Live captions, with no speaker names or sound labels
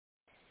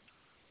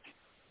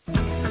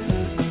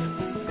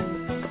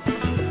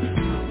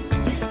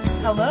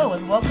hello,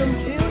 and welcome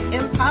to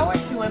Empower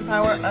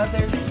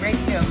Others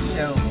radio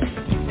show.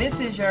 This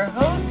is your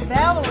host,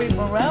 Valerie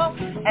Burrell,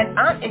 and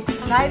I'm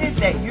excited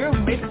that you're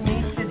with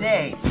me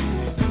today.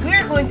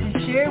 We're going to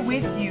share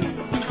with you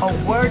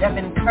a word of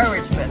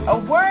encouragement, a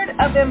word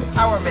of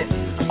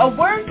empowerment, a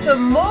word to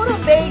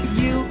motivate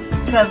you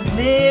to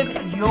live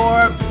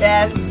your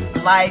best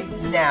life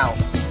now.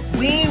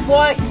 We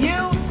want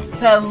you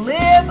to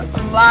live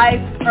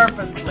life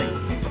purposely.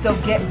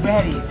 So get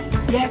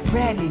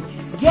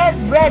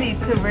ready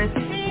to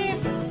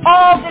receive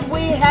all that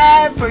we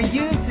have for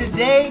you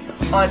today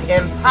on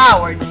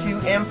Empower to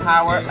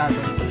Empower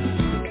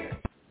Others.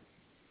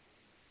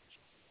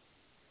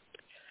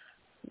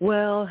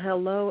 Well,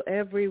 hello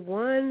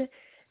everyone,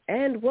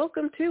 and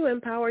welcome to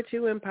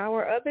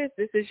Empower Others.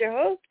 This is your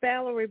host,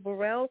 Valerie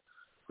Burrell,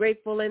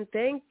 grateful and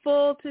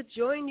thankful to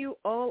join you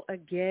all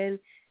again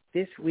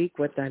this week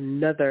with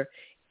another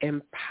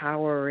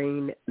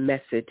empowering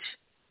message.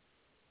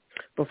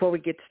 Before we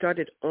get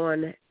started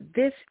on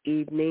this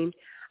evening,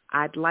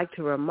 I'd like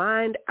to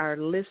remind our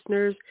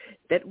listeners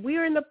that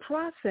we're in the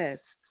process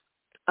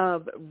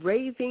of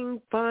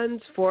raising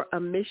funds for a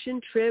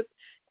mission trip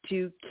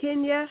to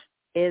Kenya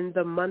in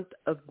the month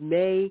of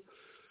May.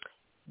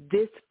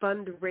 This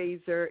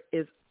fundraiser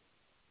is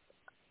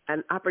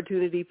an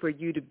opportunity for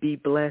you to be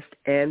blessed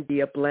and be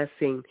a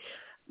blessing.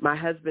 My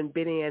husband,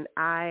 Benny, and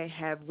I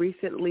have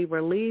recently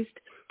released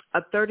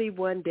a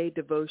 31-day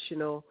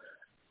devotional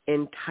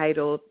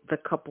entitled The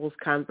Couples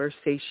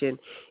Conversation.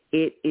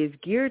 It is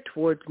geared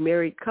towards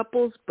married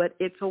couples, but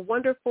it's a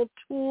wonderful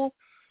tool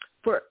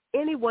for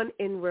anyone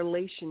in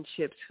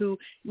relationships who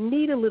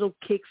need a little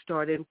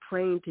kickstart in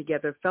praying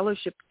together,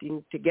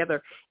 fellowshipping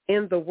together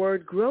in the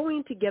Word,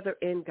 growing together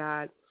in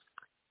God.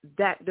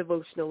 That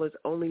devotional is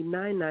only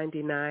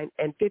 $9.99,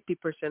 and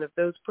 50% of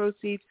those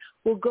proceeds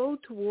will go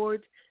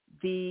towards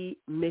the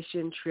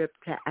mission trip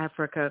to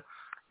Africa.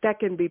 That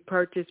can be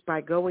purchased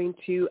by going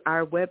to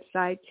our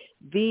website,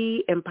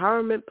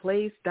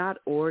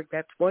 theempowermentplace.org.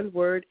 That's one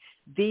word,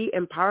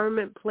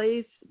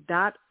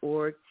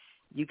 theempowermentplace.org.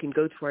 You can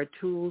go to our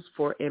tools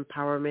for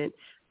empowerment.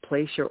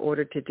 Place your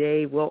order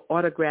today. We'll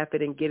autograph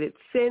it and get it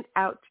sent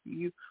out to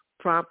you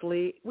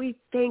promptly. We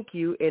thank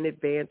you in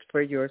advance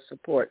for your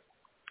support.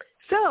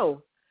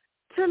 So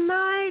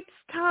tonight's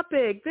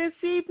topic, this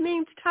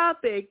evening's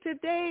topic,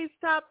 today's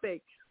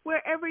topic,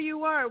 wherever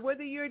you are,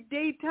 whether you're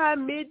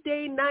daytime,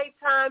 midday,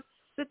 nighttime,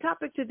 the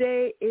topic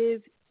today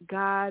is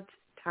God's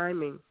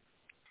timing.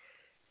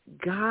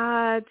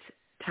 God's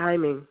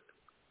timing.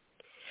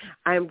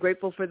 I am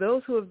grateful for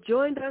those who have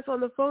joined us on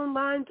the phone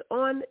lines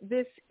on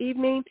this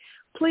evening.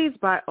 Please,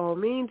 by all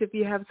means, if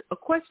you have a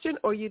question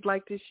or you'd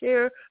like to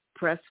share,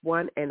 press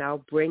 1 and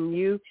I'll bring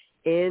you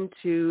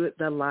into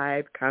the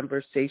live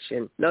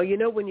conversation. Now, you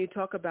know, when you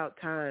talk about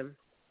time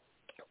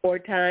or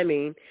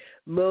timing,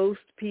 most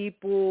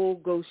people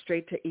go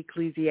straight to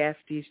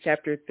Ecclesiastes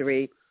chapter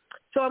 3.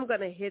 So I'm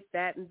going to hit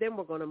that, and then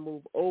we're going to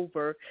move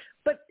over.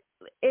 But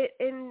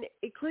in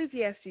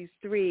Ecclesiastes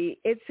 3,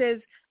 it says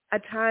a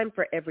time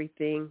for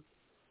everything.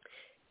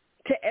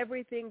 To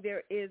everything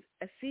there is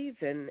a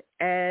season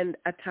and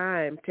a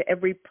time. To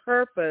every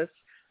purpose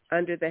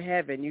under the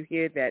heaven. You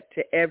hear that?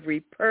 To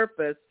every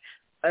purpose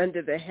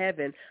under the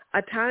heaven.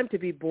 A time to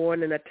be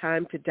born and a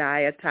time to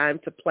die, a time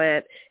to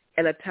plant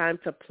and a time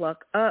to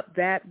pluck up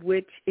that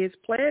which is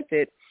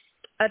planted,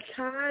 a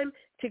time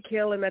to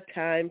kill and a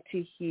time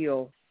to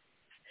heal,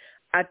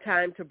 a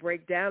time to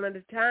break down and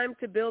a time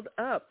to build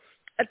up,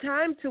 a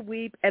time to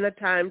weep and a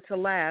time to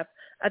laugh,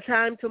 a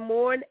time to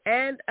mourn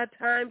and a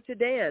time to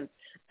dance,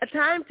 a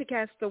time to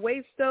cast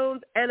away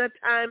stones and a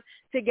time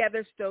to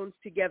gather stones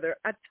together,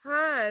 a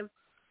time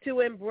to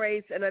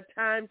embrace and a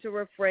time to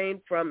refrain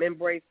from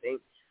embracing,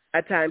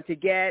 a time to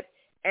get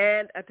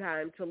and a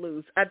time to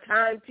lose, a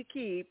time to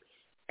keep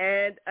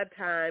and a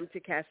time to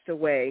cast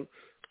away,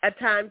 a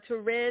time to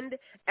rend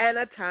and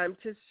a time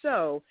to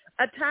sow,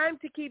 a time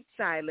to keep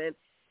silent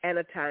and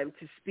a time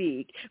to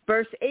speak.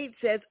 Verse 8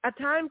 says, a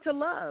time to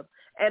love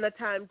and a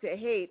time to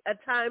hate, a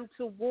time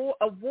to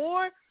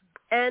war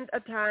and a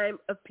time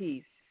of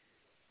peace.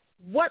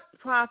 What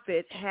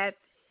profit hath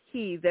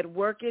he that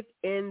worketh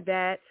in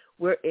that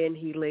wherein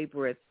he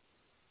laboreth?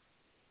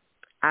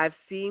 I've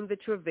seen the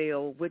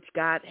travail which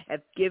God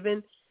hath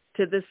given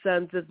to the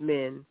sons of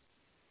men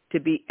to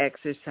be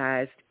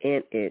exercised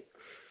in it.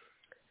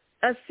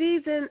 A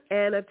season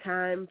and a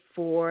time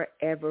for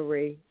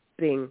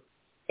everything.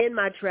 In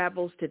my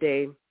travels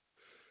today,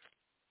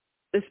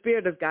 the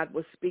Spirit of God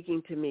was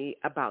speaking to me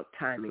about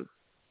timing,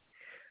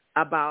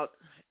 about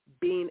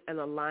being in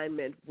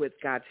alignment with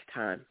God's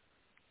time,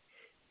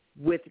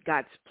 with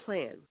God's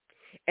plan.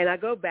 And I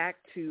go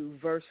back to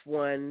verse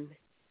 1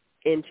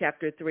 in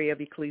chapter 3 of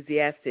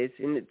Ecclesiastes,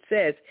 and it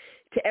says,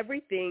 to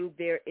everything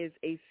there is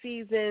a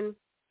season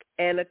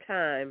and a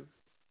time,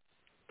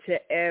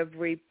 to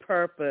every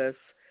purpose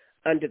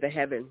under the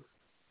heaven.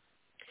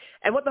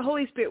 And what the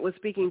Holy Spirit was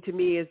speaking to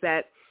me is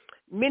that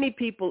many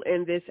people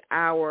in this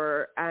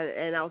hour,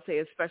 and I'll say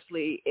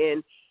especially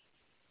in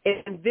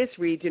this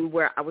region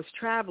where I was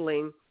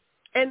traveling,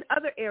 and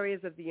other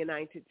areas of the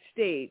United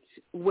States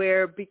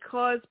where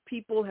because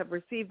people have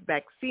received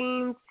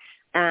vaccines,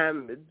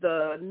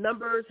 the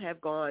numbers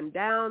have gone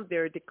down,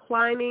 they're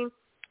declining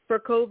for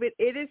COVID.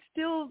 It is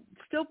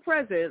still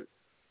present,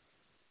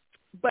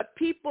 but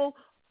people,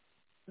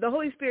 the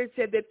Holy Spirit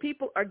said that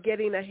people are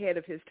getting ahead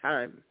of his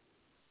time.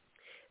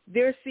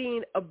 They're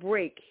seeing a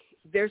break.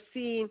 They're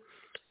seeing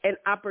an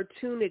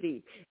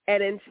opportunity.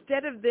 And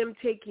instead of them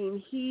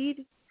taking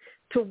heed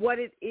to what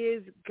it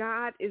is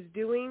God is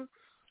doing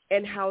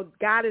and how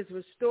God is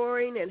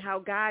restoring and how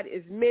God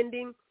is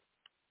mending,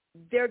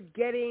 they're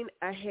getting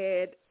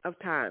ahead of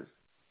time.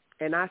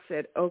 And I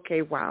said,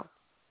 okay, wow.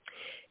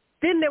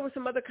 Then there were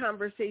some other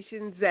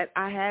conversations that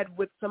I had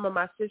with some of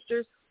my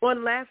sisters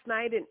on last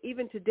night and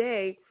even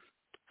today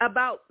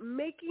about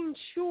making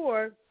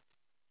sure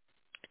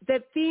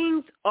that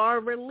things are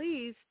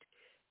released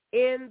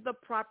in the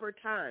proper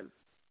time.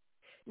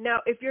 Now,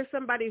 if you're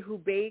somebody who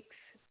bakes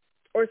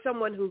or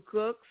someone who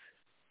cooks,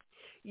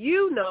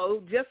 you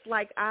know, just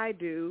like I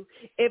do,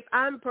 if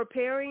I'm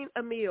preparing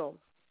a meal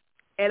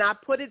and I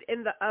put it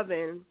in the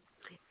oven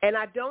and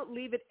I don't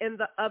leave it in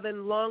the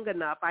oven long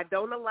enough, I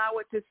don't allow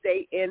it to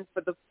stay in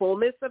for the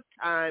fullness of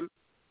time,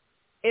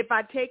 if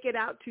I take it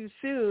out too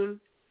soon,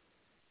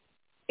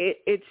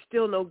 it's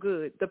still no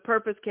good. The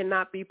purpose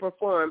cannot be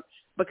performed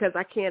because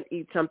I can't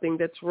eat something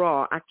that's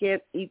raw. I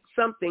can't eat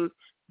something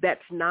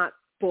that's not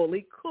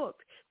fully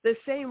cooked. The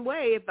same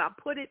way, if I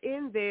put it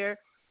in there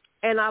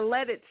and I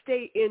let it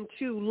stay in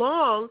too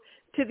long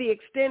to the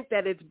extent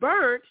that it's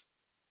burnt,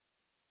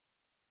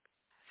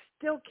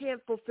 still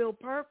can't fulfill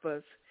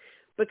purpose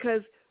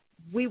because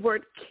we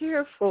weren't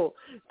careful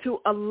to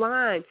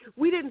align.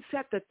 We didn't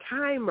set the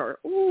timer.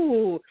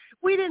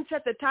 We didn't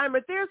set the timer.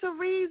 There's a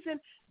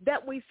reason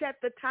that we set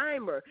the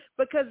timer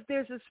because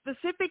there's a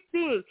specific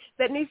thing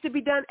that needs to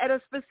be done at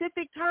a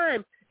specific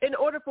time in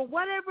order for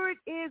whatever it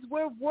is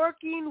we're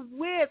working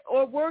with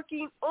or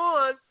working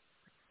on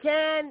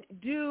can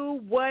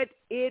do what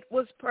it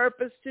was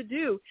purposed to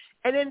do.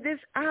 And in this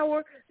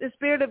hour, the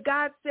Spirit of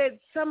God said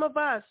some of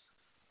us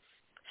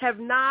have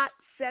not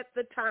set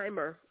the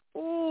timer.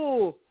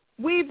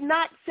 We've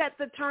not set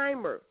the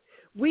timer.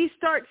 We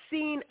start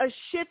seeing a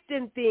shift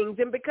in things,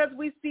 and because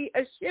we see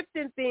a shift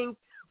in things,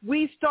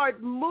 we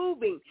start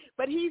moving.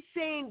 But he's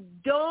saying,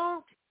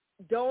 don't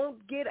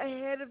get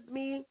ahead of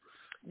me.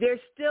 There's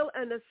still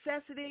a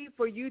necessity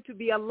for you to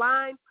be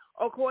aligned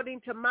according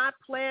to my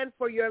plan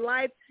for your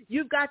life.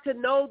 You've got to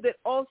know that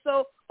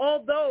also,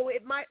 although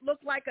it might look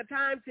like a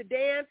time to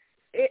dance,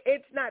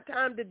 it's not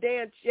time to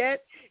dance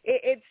yet.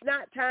 It's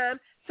not time.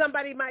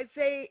 Somebody might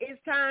say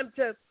it's time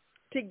to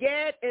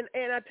get and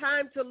a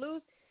time to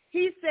lose.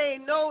 He's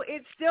saying, no,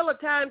 it's still a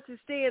time to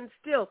stand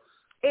still.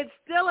 It's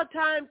still a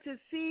time to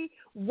see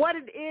what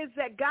it is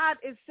that God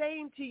is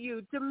saying to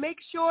you, to make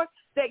sure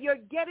that you're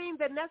getting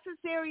the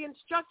necessary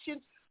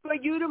instructions for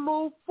you to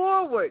move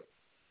forward.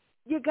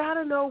 You got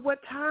to know what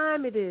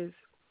time it is.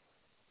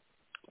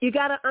 You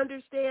got to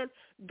understand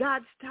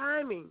God's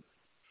timing.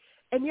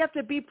 And you have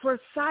to be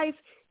precise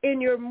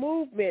in your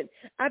movement.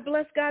 I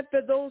bless God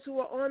for those who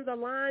are on the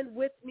line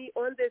with me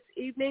on this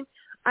evening.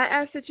 I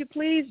ask that you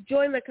please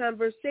join the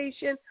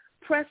conversation.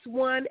 Press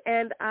 1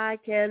 and I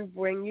can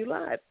bring you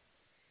live.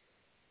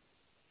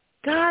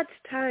 God's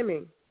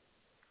timing.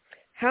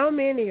 How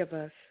many of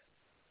us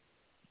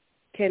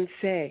can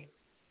say,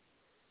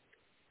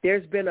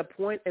 there's been a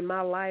point in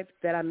my life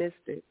that I missed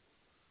it?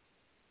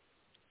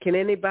 Can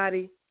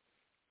anybody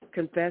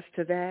confess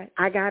to that?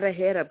 I got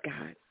ahead of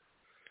God.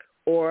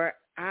 Or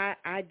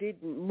I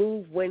didn't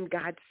move when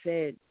God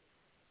said.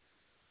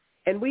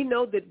 And we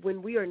know that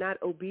when we are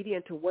not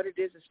obedient to what it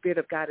is the Spirit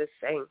of God is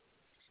saying,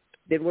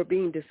 then we're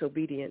being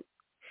disobedient.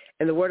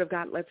 And the Word of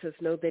God lets us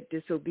know that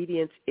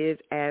disobedience is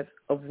as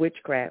of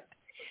witchcraft.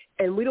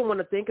 And we don't want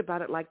to think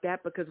about it like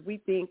that because we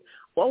think,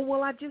 oh,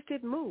 well, I just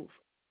didn't move.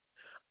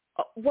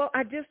 Well,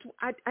 I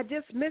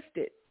just missed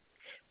it.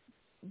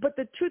 But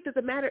the truth of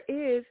the matter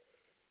is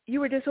you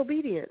were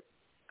disobedient.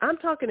 I'm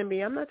talking to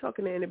me. I'm not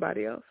talking to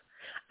anybody else.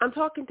 I'm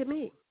talking to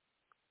me.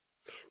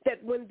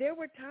 That when there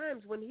were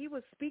times when he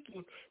was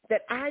speaking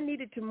that I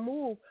needed to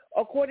move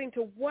according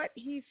to what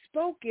he's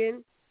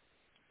spoken,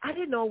 I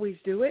didn't always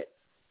do it.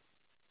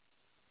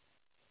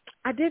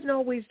 I didn't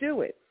always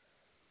do it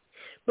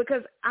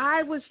because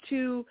I was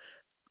too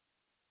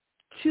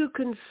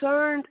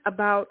concerned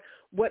about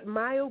what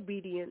my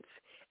obedience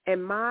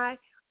and my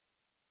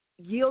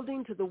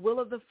yielding to the will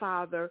of the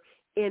Father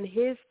in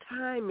his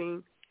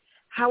timing,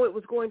 how it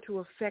was going to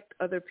affect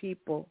other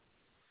people.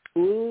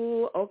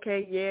 Ooh,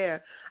 okay, yeah.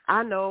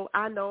 I know.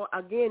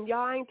 Again,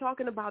 y'all ain't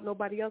talking about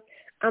nobody else.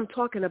 I'm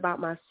talking about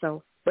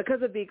myself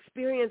because of the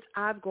experience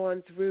I've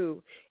gone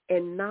through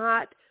and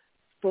not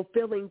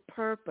fulfilling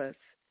purpose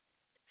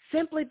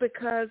simply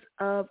because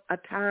of a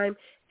time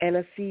and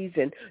a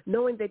season,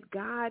 knowing that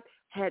God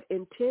had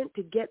intent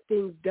to get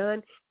things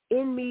done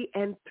in me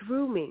and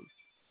through me.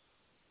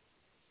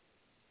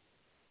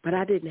 But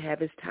I didn't have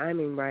his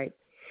timing right.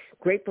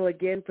 Grateful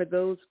again for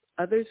those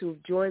others who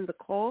have joined the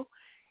call.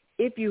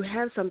 if you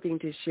have something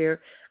to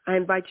share, I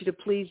invite you to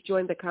please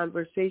join the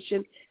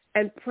conversation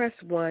and press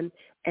 1,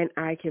 and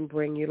I can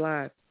bring you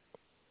live.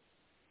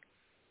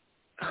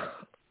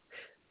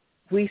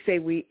 We say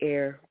we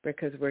err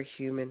because we're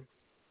human.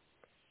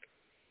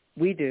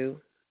 We do.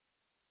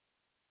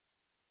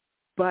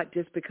 But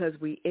just because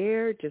we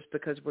err, just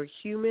because we're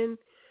human,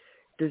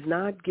 does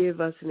not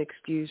give us an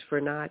excuse for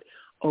not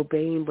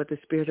obeying what the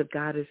Spirit of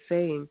God is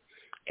saying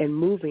and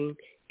moving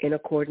in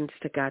accordance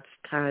to God's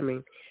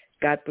timing.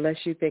 God bless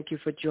you. Thank you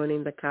for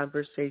joining the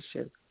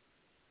conversation.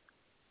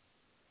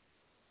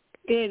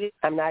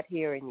 I'm not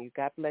hearing you.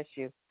 God bless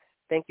you.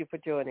 Thank you for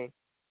joining.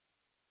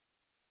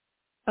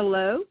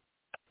 Hello?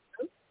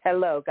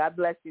 Hello. God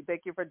bless you.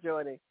 Thank you for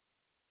joining.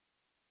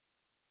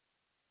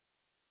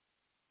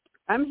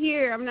 I'm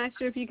here. I'm not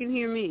sure if you can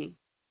hear me.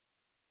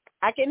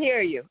 I can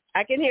hear you.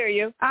 I can hear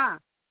you.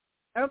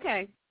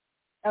 Okay.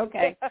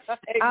 Okay.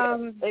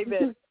 Amen.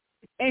 Amen.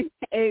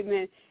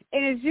 Amen.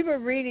 And as you were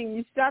reading,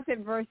 you stopped at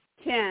verse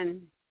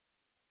 10,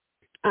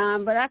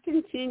 but I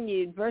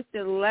continued. Verse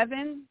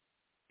 11,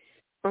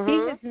 He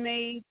has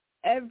made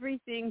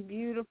everything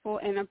beautiful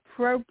and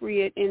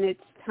appropriate in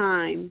its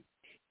time.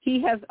 He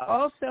has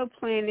also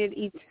planted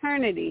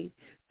eternity,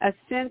 a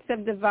sense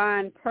of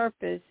divine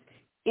purpose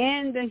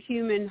in the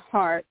human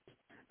heart,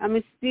 a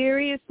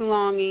mysterious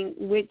longing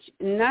which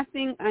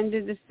nothing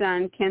under the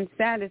sun can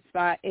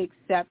satisfy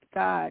except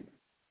God.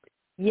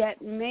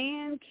 Yet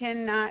man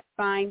cannot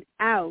find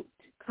out,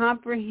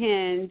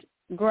 comprehend,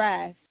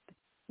 grasp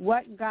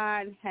what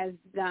God has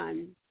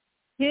done,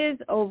 his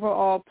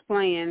overall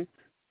plan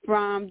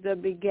from the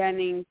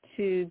beginning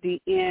to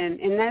the end.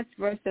 And that's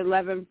verse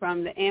 11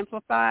 from the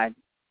Amplified.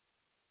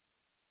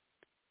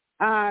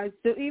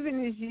 So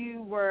even as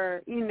you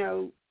were,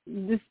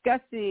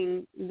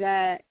 discussing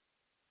that,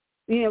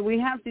 we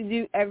have to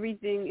do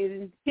everything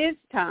in his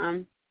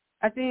time,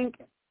 I think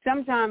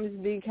sometimes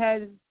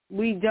because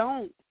we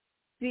don't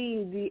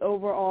see the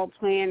overall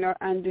plan or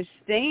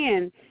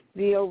understand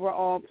the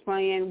overall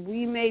plan,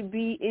 we may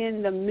be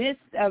in the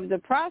midst of the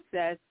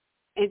process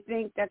and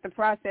think that the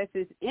process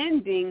is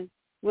ending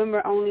when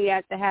we're only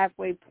at the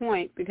halfway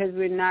point because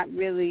we're not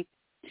really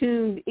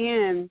tuned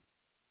in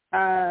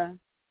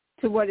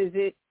to what it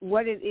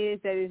is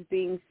that is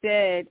being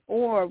said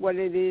or what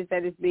it is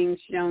that is being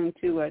shown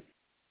to us.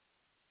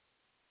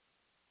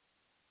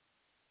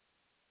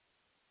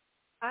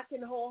 I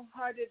can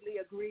wholeheartedly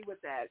agree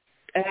with that.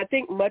 And I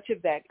think much of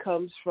that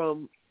comes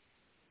from,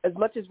 as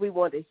much as we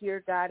want to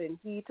hear God and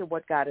heed to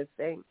what God is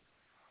saying,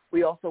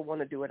 we also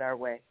want to do it our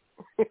way.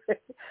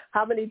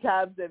 How many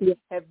times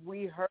have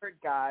we heard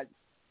God,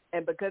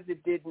 and because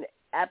it didn't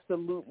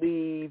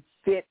absolutely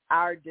fit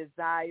our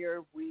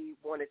desire, we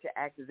wanted to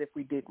act as if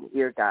we didn't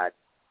hear God,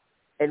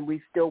 and we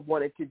still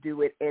wanted to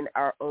do it in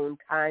our own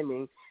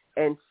timing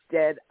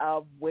instead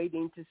of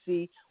waiting to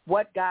see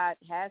what God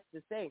has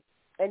to say.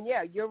 And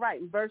yeah, you're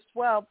right. In verse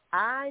 12,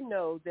 I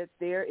know that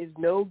there is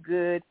no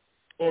good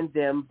in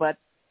them but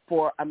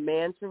for a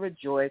man to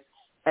rejoice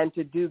and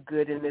to do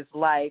good in his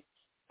life,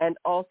 and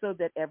also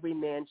that every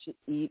man should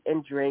eat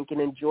and drink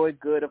and enjoy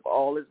good of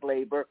all his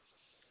labor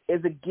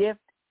is a gift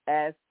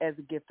as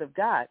a gift of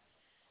God.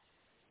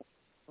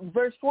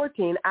 Verse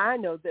 14, I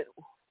know that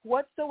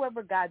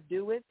whatsoever God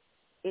doeth,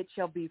 it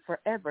shall be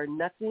forever.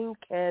 Nothing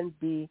can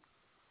be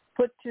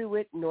put to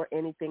it, nor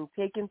anything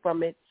taken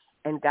from it,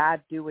 and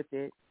God doeth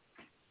it,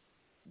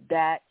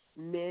 that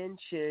men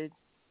should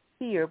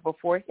fear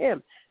before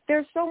him.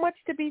 There's so much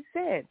to be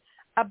said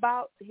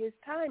about his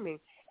timing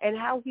and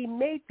how he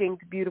made things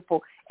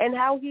beautiful and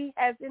how he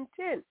has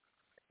intent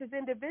his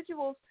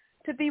individuals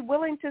to be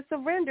willing to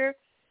surrender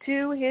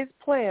to his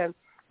plan.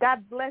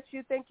 God bless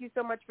you. Thank you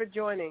so much for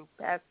joining,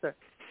 Pastor.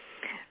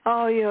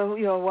 Oh,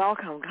 you're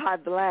welcome.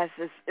 God bless.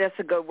 That's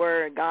a good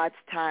word, God's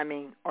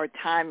timing or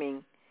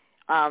timing.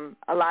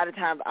 A lot of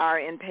times our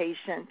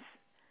impatience,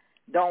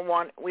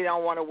 we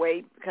don't want to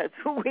wait because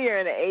we are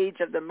in the age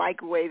of the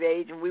microwave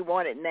age and we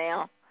want it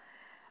now.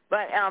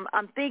 But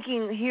I'm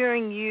thinking,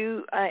 hearing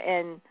you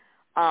and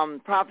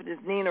Prophetess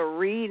Nina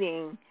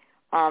reading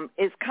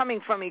is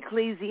coming from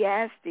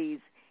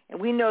Ecclesiastes, and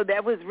we know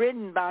that was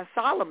written by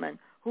Solomon,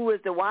 who was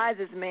the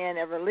wisest man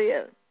ever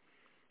lived.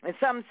 And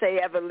some say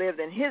ever lived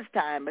in his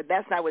time, but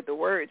that's not what the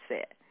word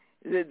said,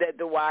 that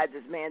the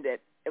wisest man that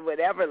would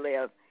ever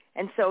live.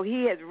 And so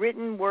he has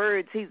written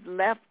words, he's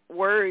left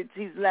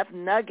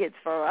nuggets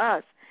for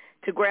us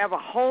to grab a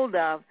hold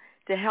of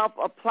to help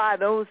apply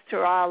those to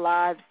our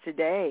lives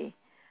today.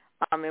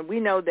 And we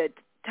know that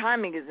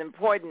timing is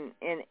important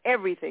in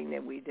everything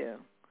that we do.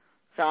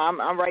 So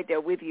I'm right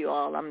there with you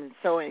all. I'm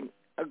so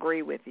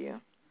agree with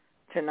you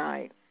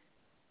tonight.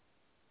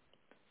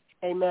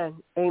 Amen.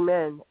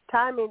 Amen.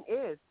 Timing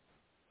is.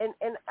 And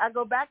I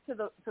go back to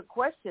the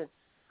question,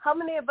 how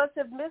many of us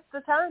have missed the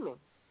timing?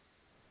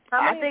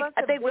 I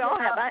think we all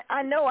have.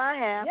 I know I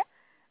have. Yeah.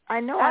 I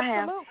know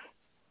Absolutely. I have.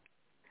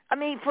 I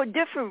mean, for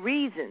different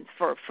reasons,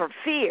 for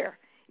fear,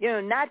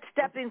 not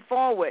stepping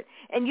forward.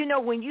 And,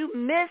 when you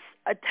miss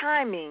a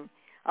timing,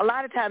 a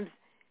lot of times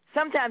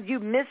sometimes you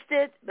missed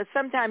it, but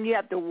sometimes you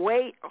have to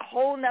wait a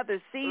whole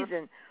nother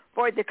season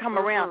for it to come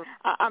around.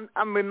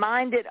 I'm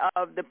reminded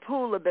of the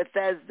pool of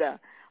Bethesda,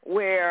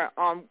 where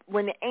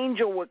when the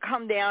angel would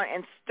come down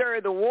and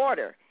stir the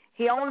water.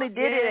 He only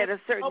did it at a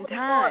certain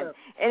time,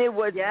 and it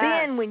was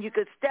then when you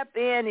could step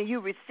in and you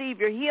receive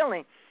your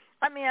healing.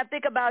 I mean, I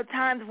think about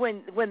times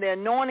when the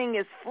anointing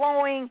is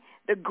flowing,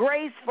 the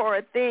grace for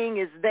a thing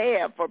is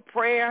there for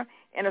prayer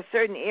in a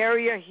certain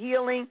area,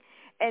 healing,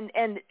 and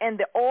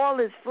the oil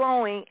is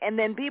flowing, and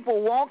then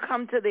people won't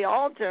come to the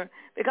altar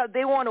because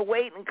they want to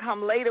wait and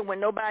come later when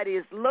nobody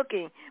is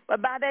looking.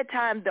 But by that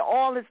time, the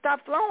oil has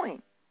stopped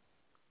flowing.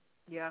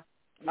 Yeah.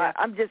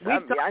 I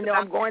know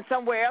I'm going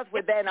somewhere else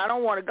with that, and I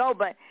don't want to go,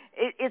 but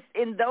it's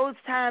in those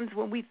times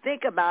when we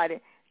think about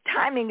it,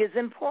 timing is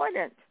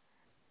important.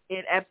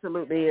 It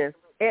absolutely is.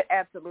 It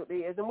absolutely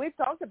is. And we've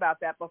talked about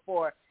that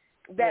before,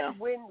 that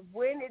when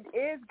it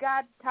is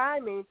God's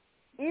timing,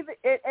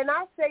 and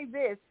I say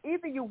this,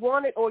 either you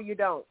want it or you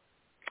don't.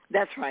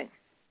 That's right.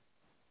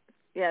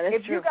 Yeah,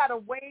 that's true.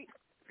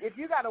 If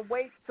you gotta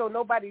wait so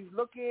nobody's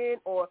looking,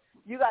 or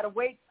you gotta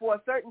wait for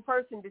a certain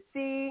person to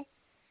see,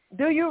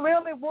 do you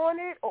really want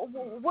it? Or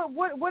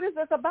what is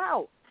this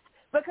about?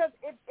 Because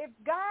if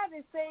God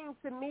is saying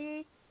to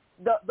me,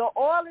 the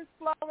oil is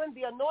flowing,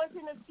 the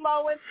anointing is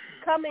flowing,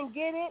 come and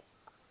get it,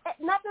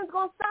 nothing's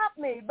going to stop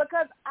me,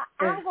 because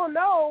I'm going to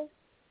know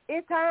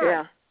it's time.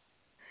 Yeah.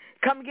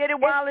 Come get it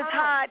while it's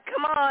hot.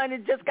 Come on,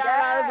 it just got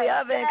out of the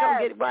oven. Yes. Come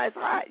get it while it's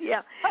hot.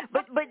 Yeah,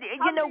 but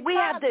you know, we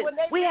have to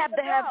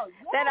have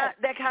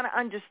that kind of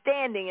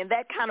understanding and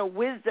that kind of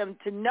wisdom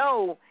to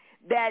know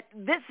that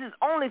this is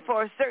only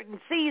for a certain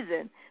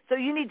season. So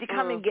you need to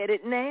come and get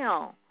it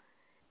now.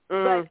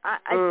 But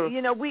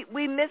you know,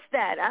 we miss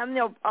that. I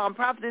know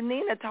Prophet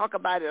Nina talk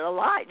about it a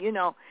lot. You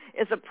know,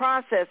 it's a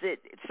process.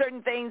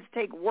 Certain things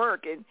take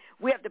work, and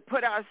we have to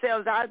put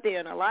ourselves out there.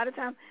 And a lot of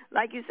times,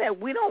 like you said,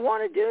 we don't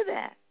want to do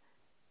that.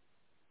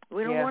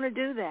 We don't want to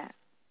do that.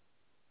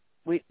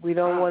 We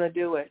don't want to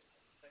do it.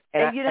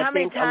 And you know how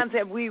many times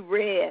have we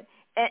read,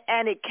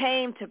 and it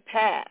came to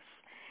pass,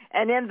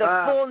 and in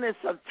the fullness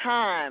of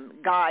time,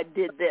 God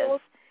did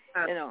this.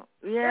 You know,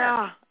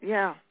 yeah.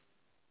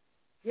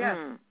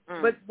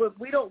 But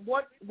we don't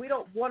want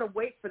to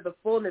wait for the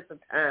fullness of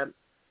time.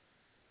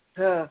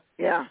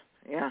 Yeah.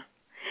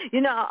 You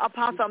know,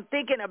 Apostle, I'm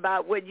thinking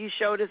about what you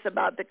showed us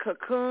about the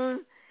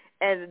cocoon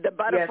and the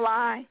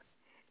butterfly.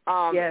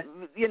 Yes.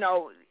 You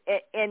know,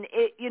 and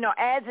it, you know,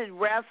 as it's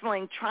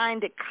wrestling,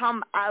 trying to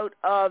come out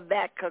of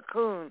that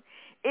cocoon,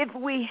 if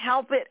we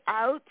help it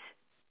out,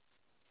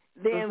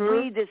 then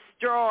we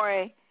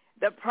destroy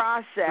the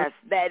process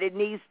that it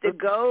needs to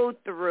go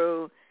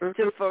through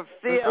to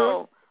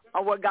fulfill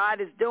what God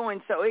is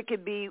doing, so it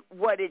could be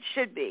what it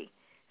should be.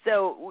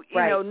 So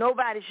you know,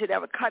 nobody should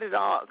ever cut it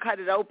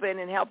open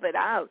and help it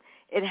out.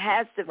 It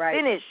has to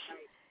finish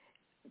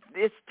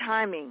this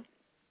timing.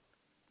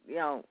 You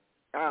know,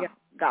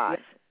 God.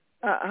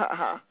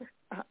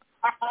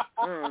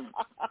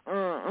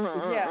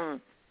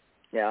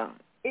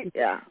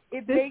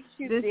 It makes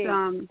you think.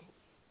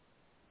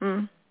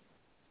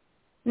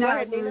 No,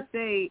 I was going to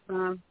say,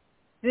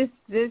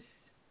 this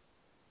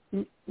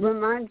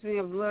reminds me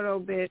a little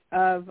bit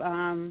of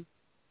some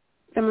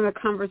of the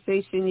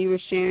conversation you were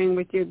sharing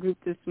with your group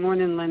this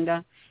morning,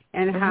 Linda,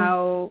 and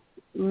how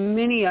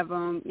many of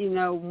them, you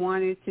know,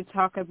 wanted to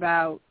talk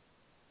about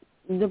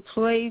the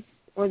place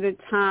or the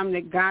time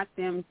that got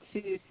them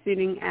to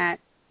sitting at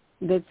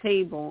the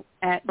table,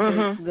 at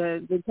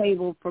the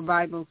table for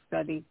Bible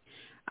study.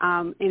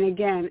 And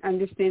again,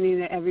 understanding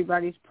that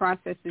everybody's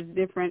process is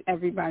different,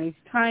 everybody's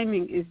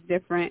timing is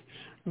different,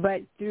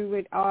 but through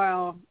it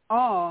all,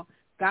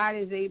 God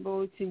is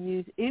able to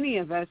use any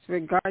of us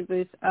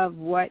regardless of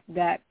what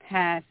that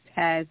past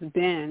has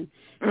been.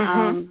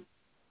 And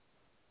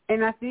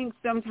I think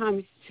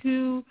sometimes,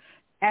 too,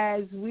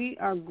 as we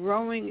are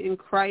growing in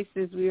Christ,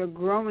 as we are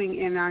growing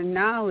in our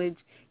knowledge,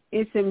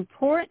 it's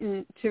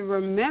important to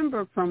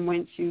remember from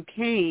whence you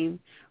came,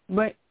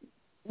 but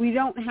we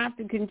don't have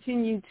to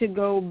continue to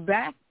go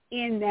back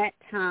in that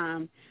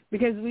time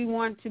because we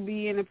want to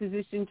be in a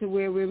position to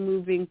where we're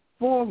moving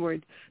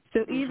forward.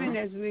 So even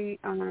as we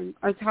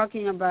are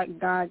talking about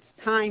God's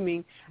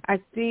timing, I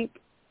think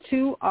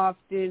too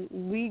often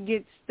we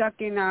get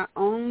stuck in our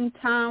own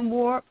time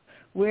warp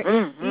where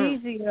it's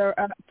easier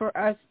for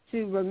us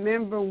to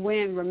remember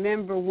when,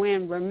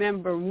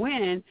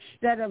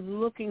 instead of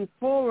looking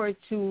forward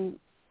to,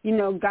 you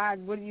know, God,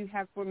 what do you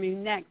have for me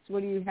next?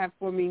 What do you have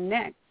for me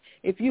next?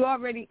 If you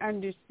already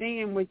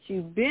understand what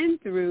you've been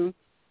through,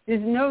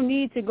 there's no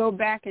need to go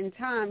back in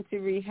time to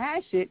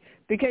rehash it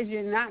because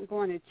you're not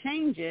going to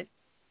change it.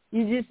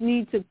 You just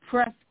need to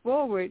press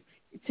forward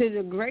to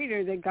the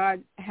greater that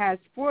God has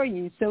for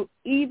you. So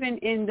even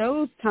in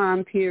those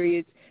time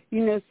periods,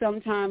 you know,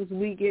 sometimes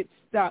we get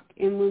stuck.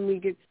 And when we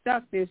get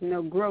stuck, there's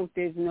no growth,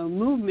 there's no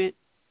movement,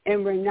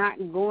 and we're not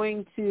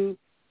going to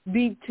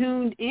be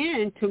tuned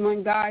in to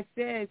when God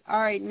says,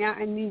 all right, now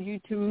I need you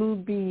to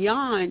move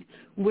beyond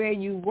where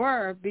you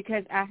were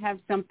because I have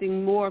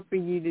something more for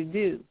you to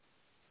do.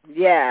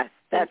 Yes,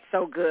 That's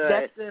so good.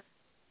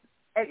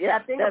 I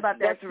think about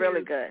that. That's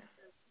really good.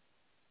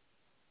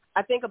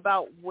 I think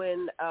about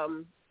when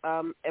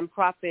and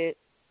Prophet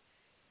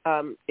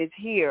is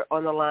here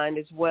on the line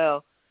as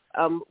well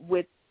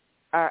with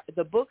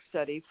the book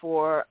study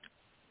for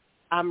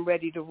I'm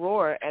Ready to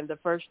Roar, and the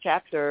first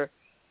chapter,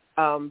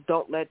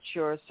 don't let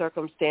your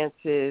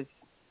circumstances,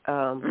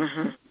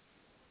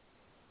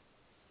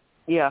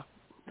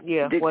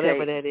 dictate.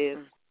 Whatever that is,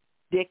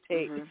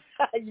 dictate.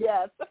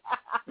 Yes.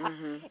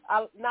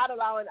 Not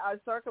allowing our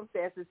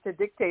circumstances to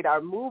dictate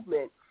our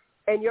movement.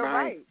 And you're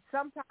right.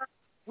 Sometimes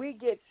we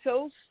get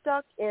so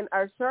stuck in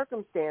our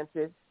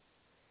circumstances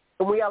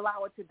and we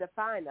allow it to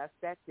define us.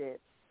 That's it.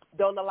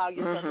 Don't allow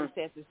your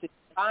circumstances to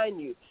define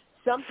you.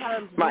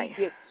 Sometimes we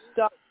get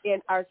stuck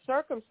in our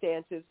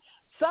circumstances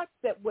such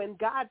that when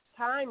God's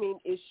timing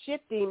is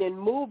shifting and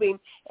moving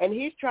and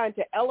he's trying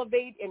to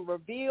elevate and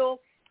reveal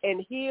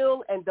and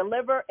heal and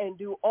deliver and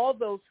do all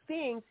those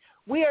things,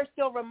 we are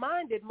still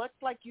reminded, much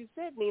like you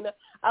said, Nina,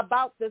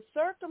 about the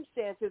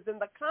circumstances and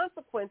the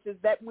consequences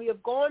that we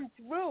have gone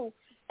through,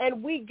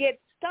 and we get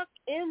stuck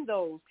in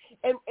those.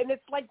 And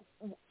it's like,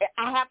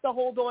 I have to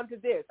hold on to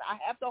this. I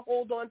have to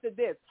hold on to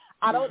this.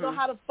 I don't know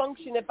how to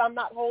function if I'm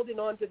not holding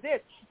on to this.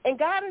 And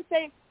God is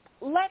saying,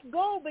 let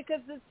go,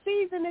 because the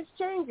season is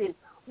changing.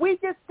 We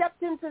just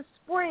stepped into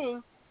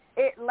spring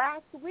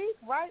last week,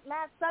 right?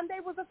 Last Sunday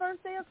was the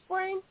first day of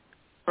spring.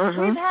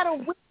 We've had a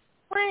week of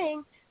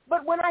spring,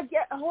 but when I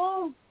get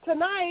home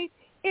tonight,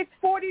 it's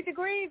 40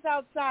 degrees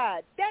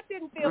outside. That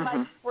didn't feel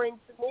like spring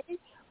to me,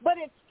 but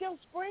it's still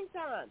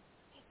springtime.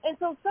 And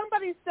so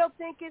somebody's still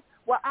thinking,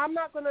 well, I'm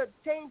not going to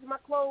change my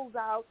clothes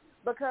out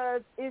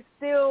because it's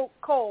still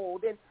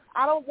cold, and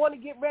I don't want to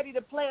get ready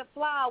to plant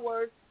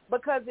flowers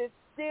because it's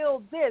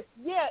still this.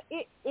 Yeah,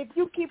 if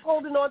you keep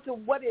holding on to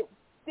what it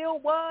still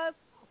was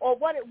or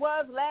what it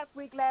was last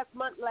week, last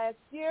month, last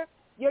year,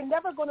 you're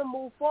never going to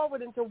move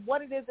forward into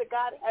what it is that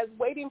God has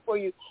waiting for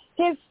you.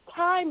 His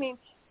timing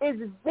is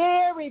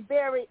very,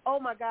 very, oh,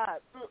 my God.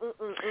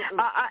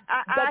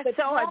 I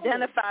so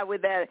identify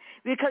with that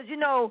because,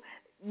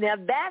 now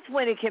that's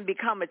when it can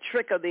become a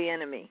trick of the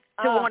enemy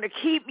to want to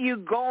keep you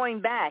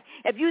going back.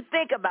 If you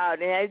think about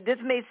it, this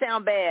may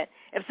sound bad.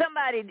 If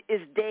somebody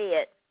is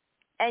dead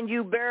and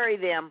you bury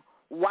them,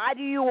 why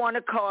do you want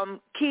to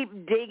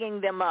keep digging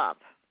them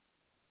up?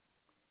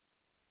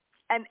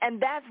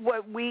 And that's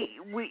what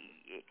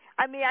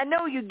I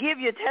know you give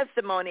your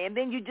testimony and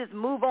then you just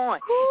move on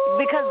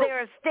because there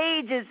are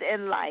stages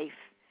in life.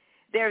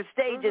 There are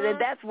stages, and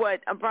that's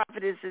what a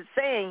prophetess is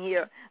saying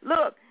here.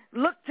 Look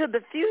to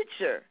the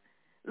future.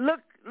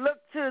 Look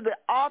to the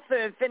author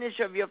and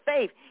finisher of your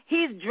faith.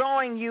 He's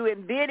drawing you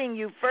and bidding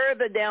you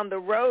further down the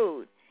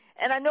road.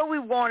 And I know we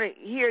want to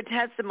hear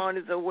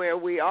testimonies of where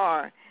we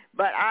are,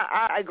 but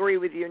I agree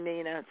with you,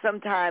 Nina.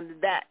 Sometimes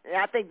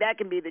I think that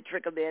can be the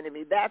trick of the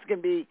enemy. That can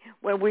be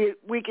when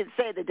we can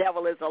say the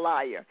devil is a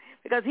liar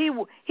because he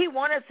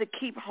wants us to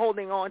keep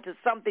holding on to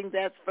something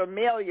that's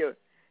familiar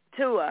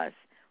to us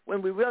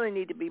when we really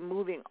need to be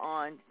moving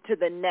on to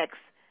the next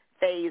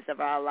phase of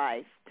our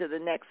life, to the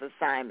next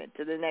assignment,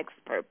 to the next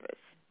purpose.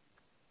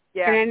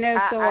 Yeah, and I know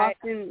so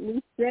often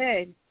we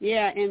said,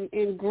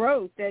 in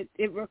growth, that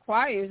it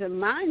requires a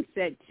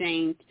mindset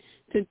change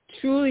to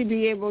truly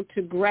be able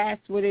to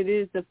grasp what it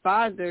is the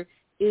Father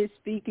is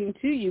speaking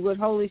to you, what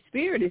Holy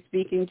Spirit is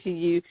speaking to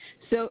you.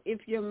 So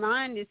if your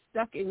mind is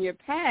stuck in your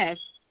past,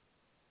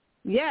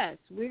 yes,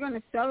 we're going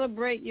to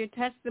celebrate your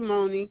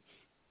testimony,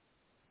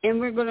 and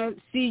we're going to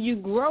see you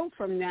grow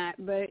from that.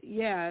 But,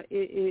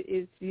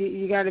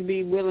 you got to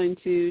be willing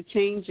to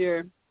change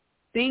your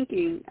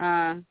thinking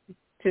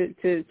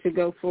to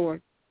go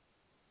forward.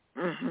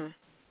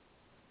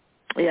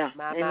 Yeah.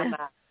 My.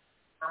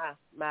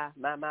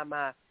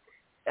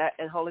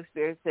 And Holy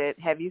Spirit said,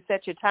 have you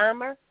set your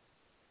timer?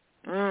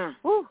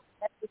 Whew.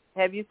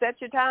 Have you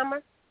set your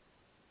timer?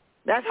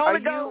 That's Holy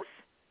Ghost.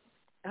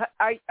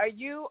 Are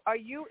you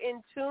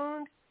in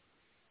tune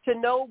to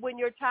know when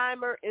your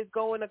timer is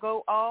going to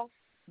go off?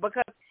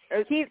 Because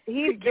he's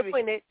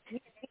doing it.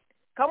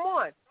 Come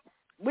on.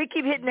 We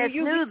keep hitting that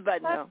snooze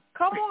button, though.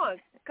 Come on,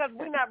 because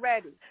we're not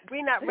ready.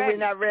 We're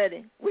not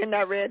ready.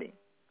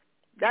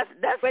 That's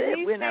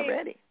it. We're not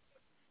ready.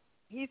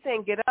 He's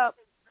saying get up.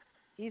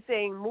 He's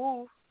saying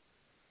move.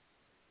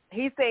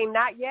 He's saying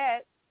not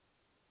yet.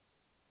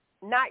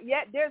 Not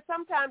yet. There's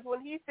sometimes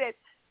when he said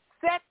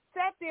set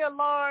the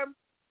alarm,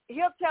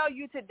 he'll tell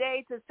you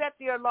today to set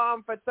the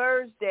alarm for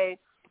Thursday.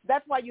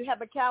 That's why you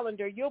have a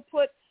calendar. You'll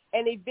put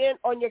an event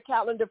on your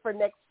calendar for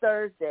next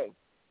Thursday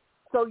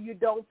so you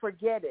don't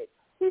forget it.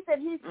 He said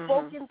he's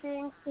spoken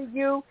things to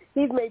you.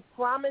 He's made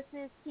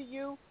promises to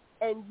you,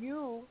 and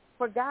you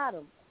forgot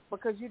them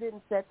because you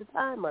didn't set the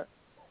timer.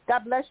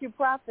 God bless you,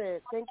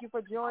 Prophet. Thank you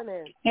for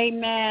joining.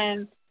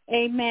 Amen.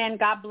 Amen.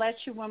 God bless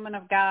you, women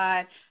of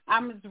God. I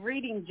was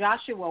reading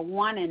Joshua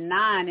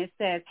 1:9. It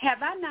says,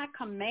 have I not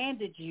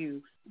commanded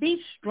you?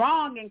 Be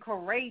strong and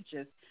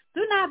courageous.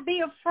 Do not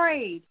be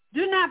afraid.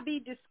 Do not be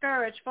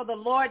discouraged, for the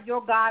Lord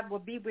your God will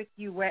be with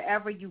you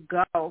wherever you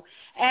go.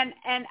 And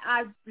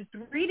I was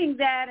reading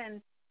that,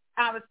 and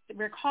I was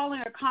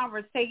recalling a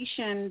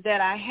conversation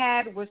that I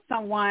had with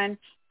someone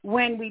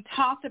when we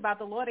talked about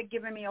the Lord had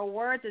given me a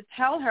word to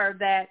tell her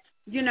that,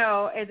 you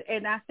know,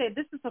 and I said,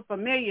 this is a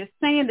familiar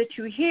saying that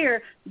you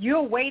hear,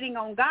 you're waiting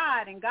on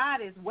God and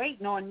God is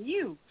waiting on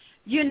you,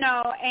 you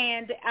know,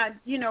 and,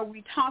 you know,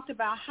 we talked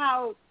about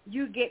how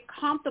you get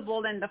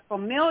comfortable in the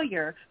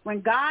familiar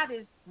when God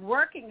is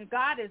working,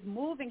 God is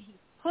moving, he's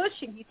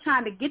pushing, he's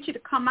trying to get you to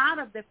come out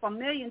of the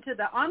familiar into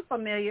the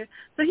unfamiliar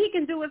so he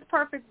can do his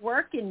perfect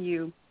work in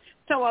you.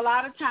 So a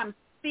lot of times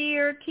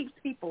fear keeps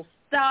people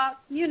stuck,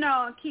 you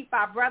know, and keep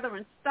our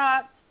brethren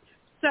stuck.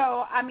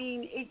 So, I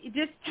mean, it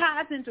just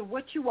ties into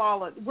what you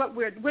all are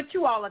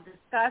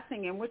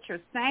discussing and what you're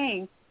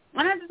saying.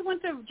 And I just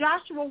went to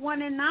Joshua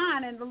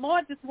 1:9, and the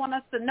Lord just wants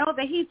us to know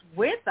that he's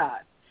with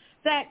us.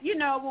 That, you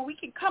know, when we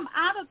can come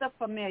out of the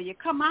familiar,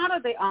 come out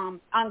of the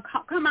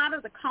come out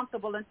of the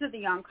comfortable into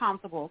the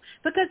uncomfortable,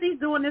 because he's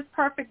doing this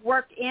perfect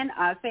work in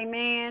us.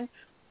 Amen.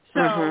 So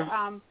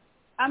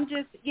I'm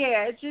just,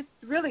 it just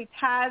really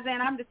ties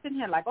in. I'm just sitting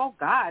here like, oh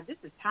God, this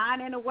is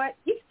tying into what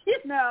you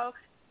know.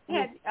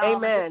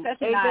 Amen.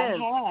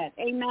 Amen.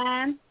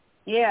 Amen.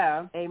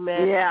 Yeah.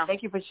 Amen. Yeah.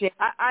 Thank you for sharing.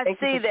 I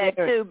see that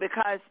too,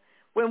 because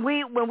when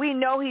we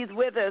know he's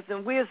with us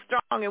and we're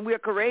strong and we're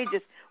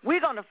courageous, we're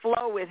going to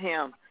flow with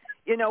him.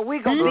 You know,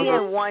 we're going to be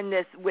in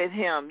oneness with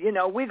him. You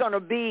know, we're going to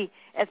be,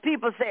 as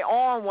people say,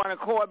 on one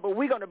accord, but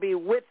we're going to be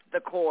with the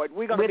cord.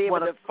 We're going to be able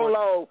to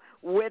flow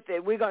with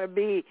it. We're going to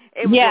be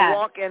able to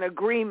walk in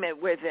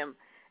agreement with him.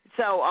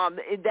 So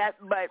that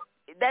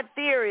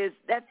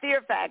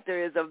fear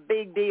factor is a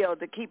big deal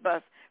to keep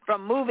us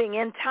from moving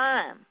in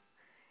time.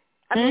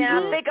 I mean,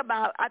 I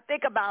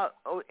think about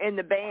in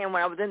the band,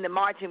 when I was in the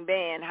marching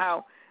band,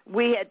 how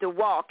we had to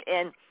walk,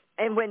 and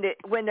when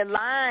the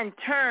line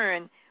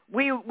turned,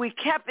 we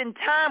kept in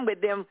time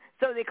with them,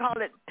 so they call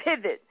it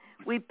pivot.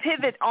 We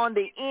pivot on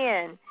the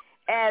end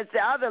as the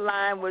other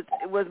line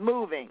was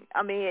moving.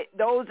 I mean,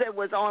 those that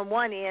was on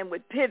one end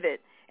would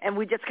pivot, and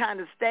we just kind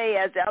of stay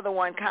as the other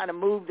one kind of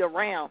moved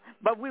around.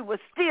 But we were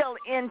still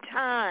in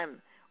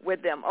time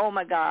with them. Oh,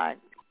 my God.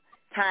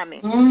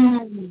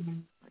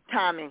 Timing.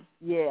 Timing.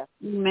 Yeah.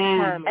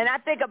 Man. And I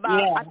think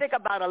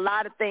about a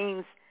lot of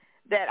things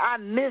that I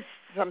miss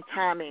some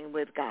timing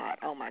with God.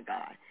 Oh, my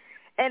God.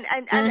 And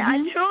I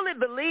truly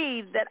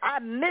believe that I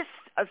missed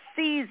a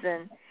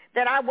season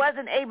that I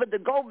wasn't able to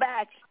go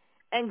back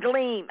and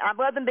glean. I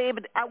wasn't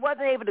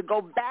able to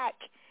go back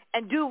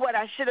and do what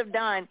I should have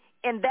done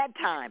in that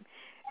time.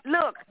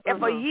 Look,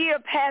 if a year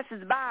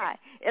passes by,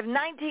 if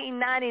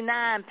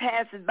 1999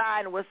 passes by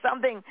and it was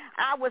something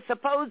I was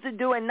supposed to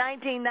do in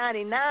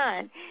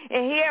 1999,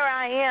 and here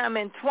I am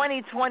in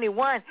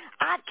 2021,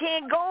 I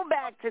can't go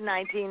back to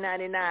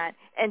 1999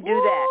 and do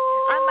that.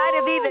 I might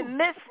have even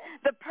missed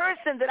the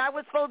person that I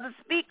was supposed to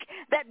speak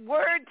that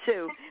word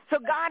to. So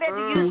God had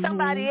to use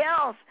somebody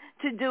else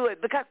to do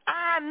it, because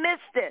I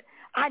missed it.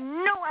 I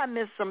know I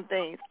missed some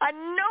things. I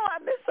know I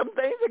missed some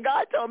things that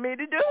God told me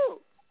to do.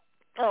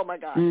 Oh, my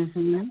God.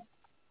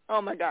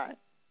 Oh, my God.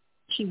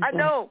 Jesus. I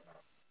know.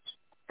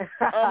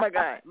 Oh, my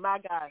God. My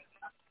God.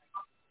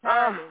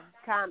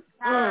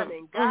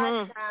 Timing.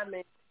 God's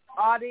timing.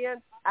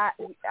 Audience, I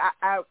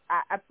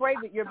pray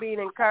that you're being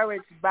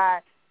encouraged by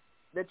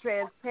the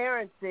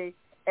transparency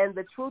and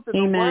the truth of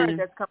the word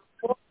that's come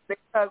forth,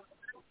 because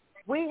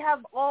we have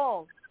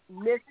all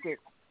missed it,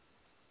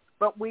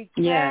 but we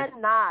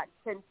cannot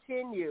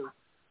continue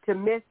to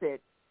miss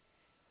it.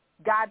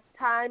 God's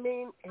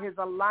timing, his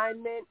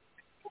alignment,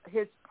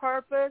 his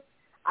purpose.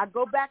 I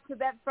go back to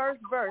that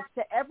first verse.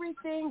 To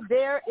everything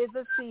there is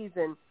a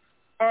season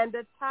and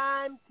a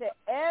time to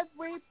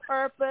every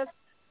purpose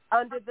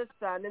under the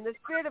sun. And the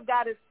Spirit of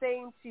God is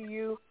saying to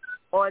you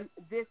on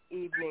this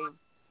evening,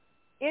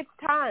 it's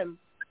time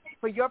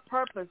for your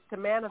purpose to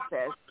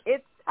manifest.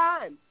 It's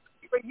time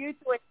for you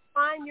to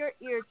incline your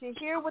ear to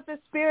hear what the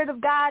Spirit of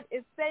God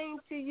is saying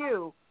to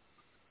you.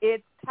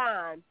 It's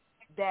time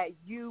that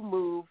you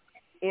move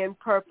in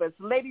purpose.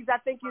 Ladies, I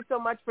thank you so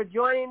much for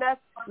joining us.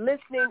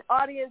 Listening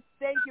audience,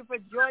 thank you for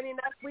joining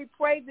us. We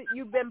pray that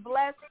you've been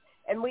blessed,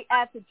 and we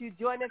ask that you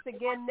join us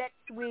again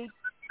next week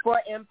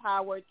for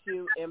Empower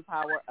to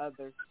Empower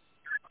Others.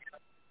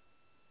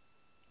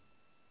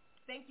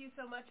 Thank you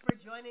so much for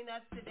joining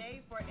us today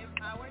for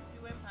Empower to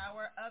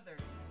Empower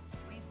Others.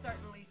 We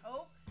certainly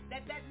hope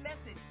that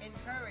message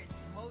encouraged,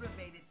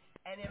 motivated,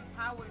 and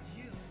empowered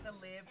you to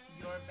live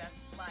your best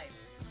life.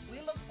 We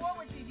look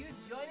forward to you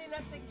joining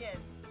us again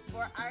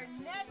for our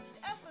next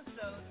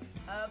episode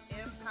of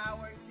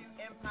Empower to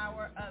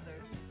Empower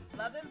Others.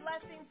 Love and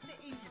blessings to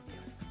each of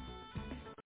you.